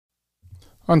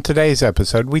On today's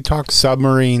episode, we talk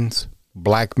submarines,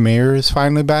 Black Mirror is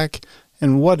finally back,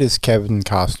 and what is Kevin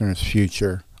Costner's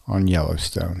future on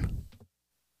Yellowstone.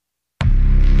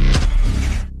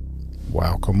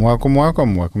 Welcome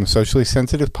to Socially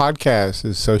Sensitive Podcast. This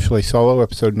is Socially Solo,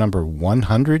 episode number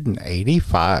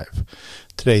 185.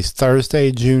 Today's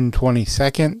Thursday, June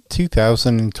 22nd,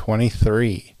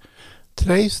 2023.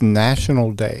 Today's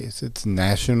national days. It's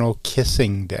National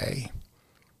Kissing Day.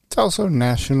 It's also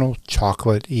National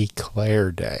Chocolate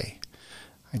Eclair Day.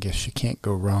 I guess you can't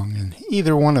go wrong in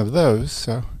either one of those,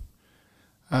 so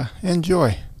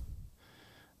enjoy.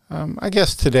 I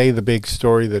guess today the big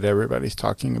story that everybody's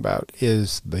talking about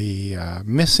is the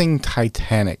missing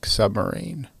Titanic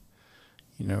submarine.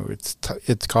 You know, it's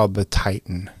called the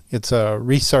Titan. It's a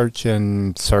research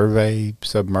and survey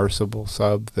submersible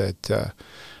sub that I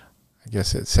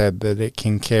guess it said that it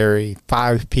can carry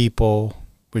 5 people,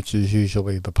 which is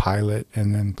usually the pilot,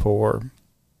 and then 4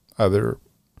 other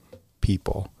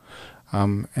people.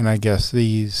 And I guess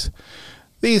they've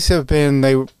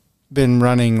been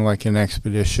running like an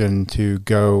expedition to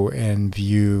go and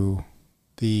view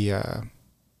the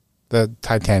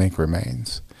Titanic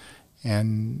remains.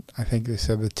 And I think they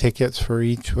said the tickets for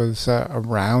each was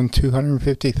around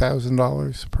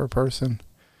 $250,000 per person.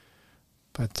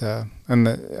 But I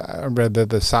read that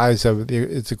the size of it,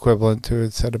 it's equivalent to,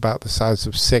 it said about the size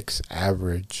of 6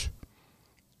 average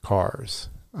cars.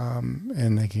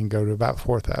 And they can go to about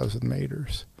 4,000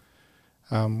 meters,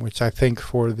 which I think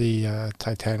for the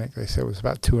Titanic, they said was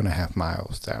about 2.5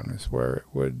 miles down is where it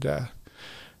would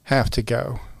have to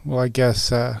go. Well, I guess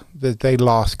that they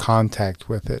lost contact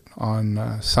with it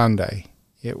on Sunday.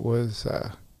 It was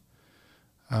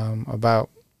about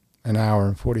an hour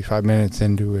and 45 minutes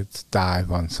into its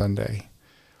dive on Sunday.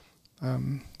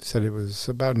 Said it was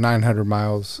about 900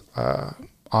 miles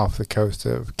off the coast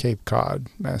of Cape Cod,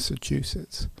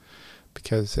 Massachusetts,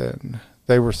 because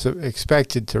they were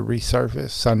expected to resurface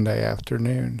Sunday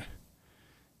afternoon.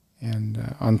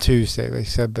 And on Tuesday, they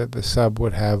said that the sub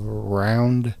would have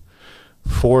around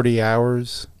 40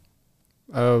 hours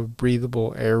of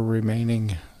breathable air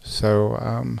remaining.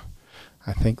 So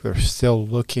I think they're still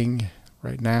looking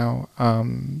right now.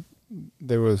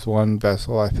 There was one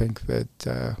vessel, I think,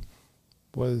 that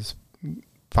was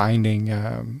finding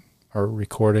or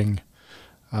recording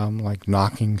like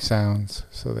knocking sounds,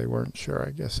 so they weren't sure, I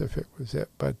guess, if it was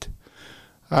it. But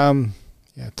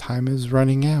yeah, time is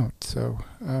running out, so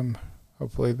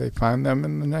hopefully they find them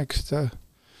in the next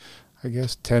I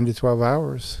guess 10 to 12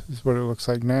 hours is what it looks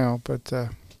like now. But I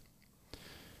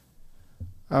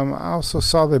also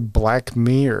saw that Black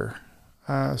Mirror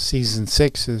season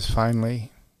 6 is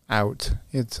finally out.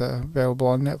 It's available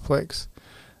on Netflix.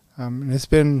 And it's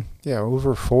been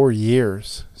over 4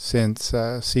 years since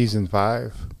season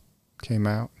 5 came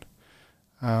out.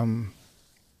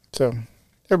 So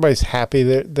everybody's happy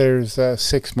that there's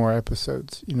 6 more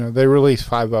episodes. You know, they released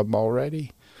 5 of them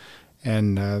already,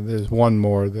 and there's one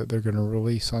more that they're going to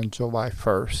release on July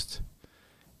 1st.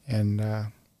 And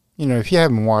you know, if you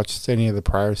haven't watched any of the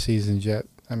prior seasons yet,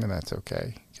 I mean, that's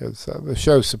okay, because the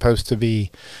show's supposed to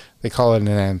be, they call it an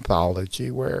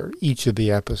anthology, where each of the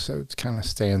episodes kind of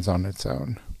stands on its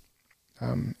own.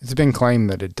 It's been claimed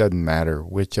that it doesn't matter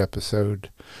which episode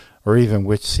or even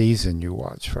which season you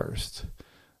watch first.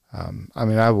 I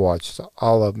mean, I've watched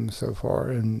all of them so far,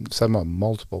 and some of them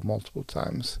multiple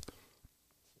times.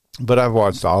 But I've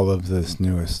watched all of this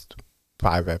newest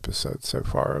 5 episodes so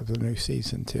far of the new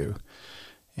season 2.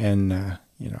 And,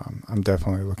 you know, I'm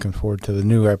definitely looking forward to the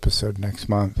new episode next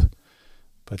month.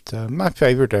 But my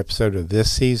favorite episode of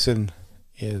this season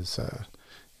is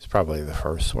probably the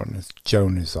first one. It's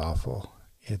Joan is Awful.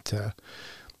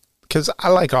 Because I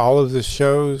like all of the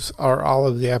shows or all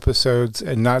of the episodes,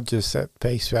 and not just at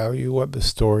face value what the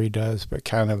story does, but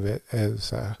kind of it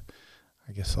as, I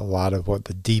guess, a lot of what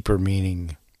the deeper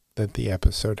meaning that the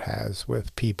episode has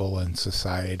with people and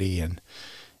society,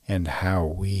 and how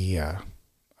we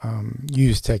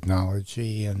use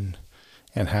technology and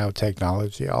how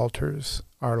technology alters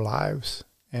our lives.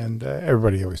 And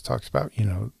everybody always talks about, you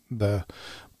know, the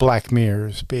Black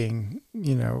Mirrors being,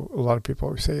 you know, a lot of people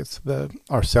always say it's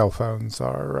our cell phones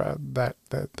are that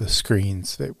the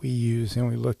screens that we use and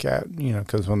we look at, you know,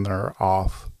 because when they're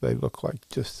off, they look like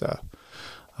just a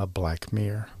black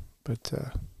mirror. But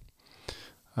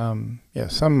yeah,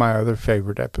 some of my other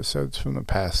favorite episodes from the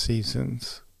past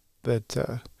seasons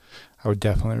that I would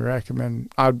definitely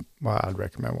recommend. I'd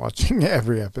recommend watching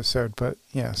every episode, but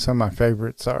yeah, some of my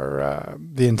favorites are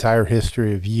the entire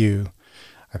history of you.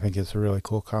 I think it's a really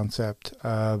cool concept.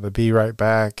 The Be Right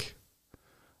Back,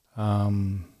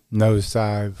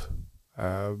 Nosedive,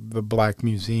 the Black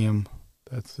Museum,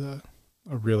 That's a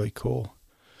really cool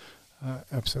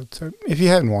episode. So if you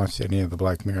hadn't watched any of the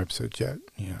Black Mirror episodes yet,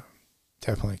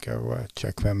 definitely go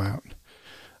check them out.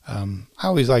 I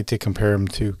always like to compare them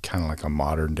to kind of like a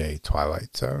modern day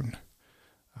Twilight Zone.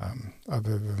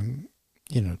 Other than,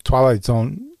 Twilight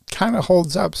Zone kind of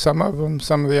holds up some of them,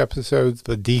 some of the episodes,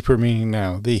 the deeper meaning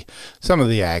now, some of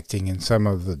the acting and some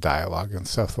of the dialogue and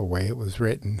stuff, the way it was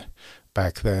written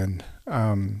back then,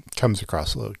 comes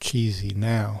across a little cheesy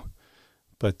now.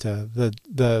 But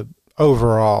the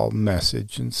overall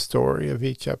message and story of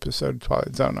each episode of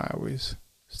Twilight Zone I always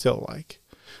still like.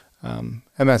 And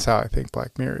that's how I think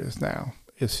Black Mirror is now.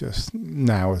 It's just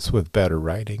now it's with better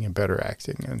writing and better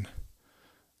acting, and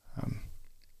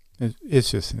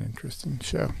it's just an interesting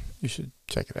show. You should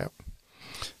check it out.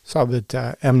 Saw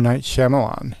that M. Night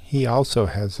Shyamalan, he also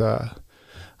has a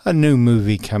new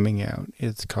movie coming out.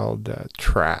 It's called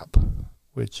Trap,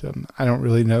 which I don't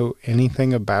really know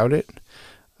anything about it.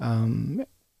 M.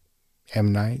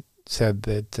 Night said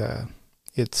that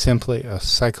it's simply a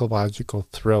psychological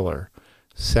thriller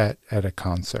set at a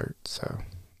concert. So,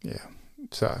 yeah.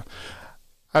 So,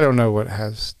 I don't know what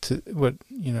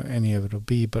any of it'll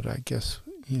be, but I guess,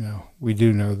 we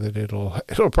do know that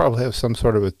it'll probably have some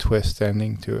sort of a twist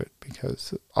ending to it,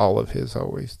 because all of his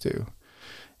always do.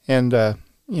 And, I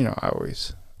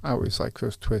always like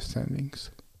those twist endings.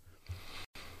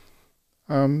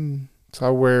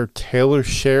 So where Taylor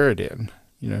Sheridan,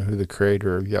 who the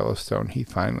creator of Yellowstone, he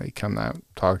finally come out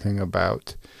talking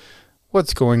about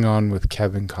what's going on with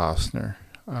Kevin Costner.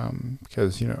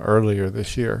 Because, earlier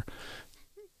this year,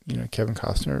 Kevin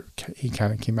Costner, he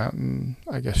kind of came out and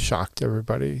I guess shocked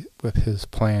everybody with his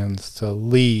plans to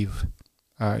leave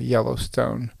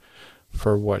Yellowstone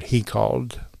for what he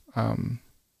called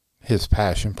his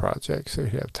passion project, so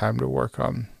he'd have time to work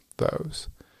on those.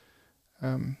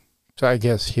 So I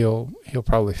guess he'll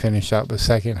probably finish out the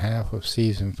second half of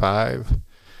season 5,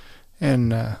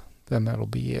 and then that'll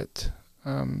be it.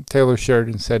 Taylor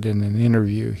Sheridan said in an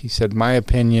interview, he said, "My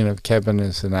opinion of Kevin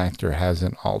as an actor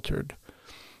hasn't altered.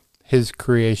 His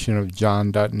creation of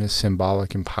John Dutton is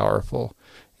symbolic and powerful,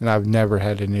 and I've never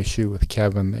had an issue with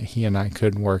Kevin that he and I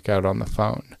couldn't work out on the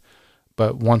phone.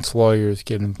 But once lawyers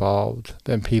get involved,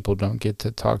 then people don't get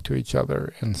to talk to each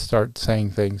other and start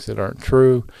saying things that aren't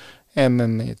true, and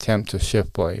then they attempt to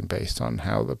shift blame based on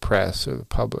how the press or the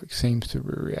public seems to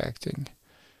be reacting."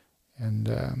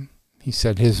 And he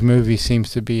said his movie seems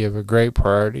to be of a great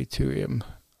priority to him,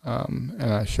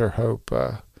 and I sure hope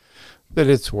that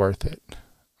it's worth it.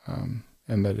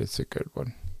 And that it's a good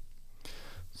one.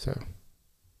 So,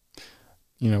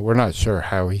 we're not sure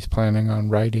how he's planning on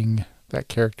writing that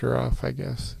character off, I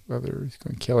guess, whether he's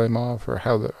going to kill him off or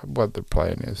what the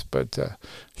plan is. But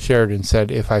Sheridan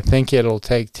said, "If I think it'll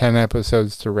take 10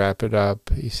 episodes to wrap it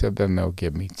up," he said, "then they'll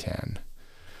give me 10.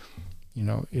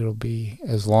 It'll be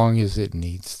as long as it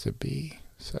needs to be."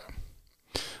 So,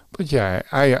 but yeah,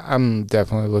 I'm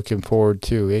definitely looking forward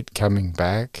to it coming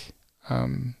back.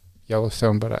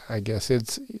 Yellowstone, but I guess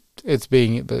it's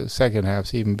being, the second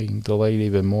half's even being delayed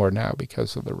even more now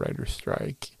because of the writer's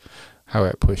strike, how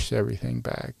it pushed everything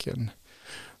back, and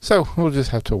so we'll just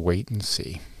have to wait and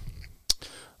see.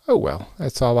 Oh well,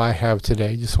 that's all I have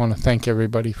today. Just want to thank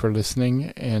everybody for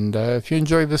listening, and if you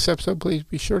enjoyed this episode, please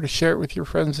be sure to share it with your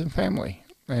friends and family,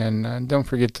 and don't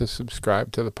forget to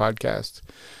subscribe to the podcast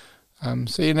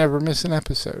so you never miss an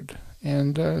episode.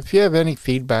 And if you have any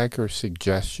feedback or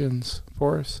suggestions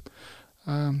for us,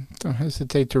 don't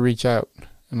hesitate to reach out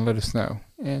and let us know.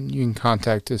 And you can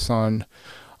contact us on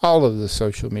all of the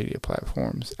social media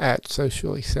platforms at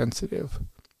Socially Sensitive,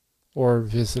 or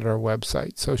visit our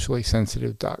website,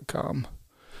 sociallysensitive.com.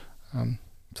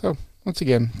 So, once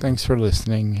again, thanks for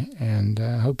listening, and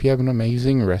I hope you have an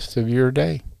amazing rest of your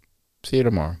day. See you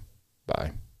tomorrow.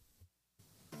 Bye.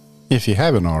 If you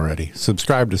haven't already,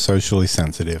 subscribe to Socially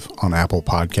Sensitive on Apple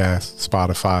Podcasts,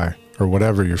 Spotify, or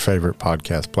whatever your favorite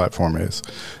podcast platform is.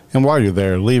 And while you're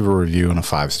there, leave a review and a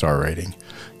 5-star rating.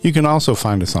 You can also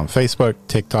find us on Facebook,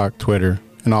 TikTok, Twitter,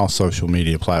 and all social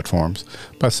media platforms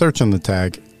by searching the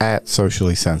tag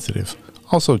 @SociallySensitive.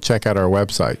 Also, check out our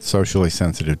website,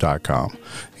 sociallysensitive.com,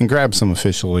 and grab some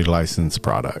officially licensed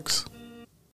products.